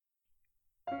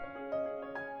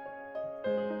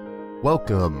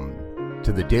Welcome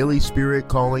to the Daily Spirit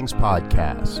Callings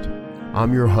podcast.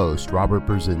 I'm your host, Robert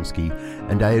Brzezinski,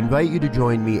 and I invite you to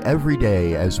join me every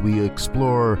day as we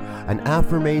explore an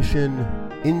affirmation,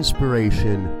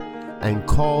 inspiration, and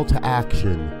call to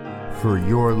action for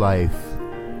your life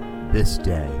this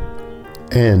day.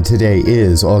 And today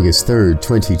is August 3rd,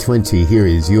 2020. Here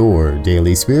is your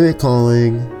Daily Spirit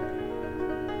Calling.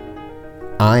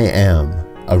 I am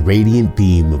a radiant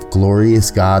beam of glorious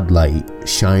God light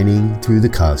shining through the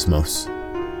cosmos.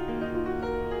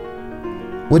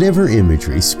 Whatever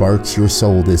imagery sparks your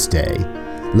soul this day,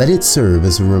 let it serve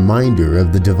as a reminder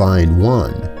of the Divine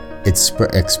One,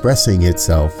 expressing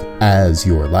itself as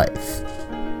your life.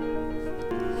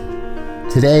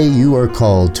 Today you are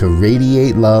called to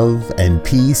radiate love and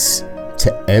peace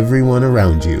to everyone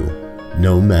around you,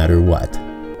 no matter what.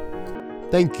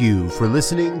 Thank you for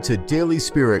listening to Daily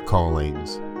Spirit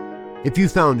Callings. If you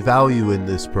found value in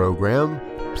this program,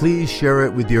 please share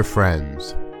it with your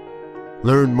friends.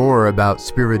 Learn more about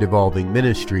Spirit Evolving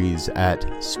Ministries at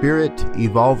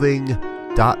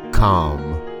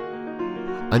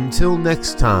spiritevolving.com. Until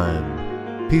next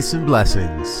time, peace and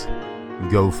blessings.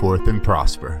 Go forth and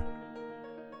prosper.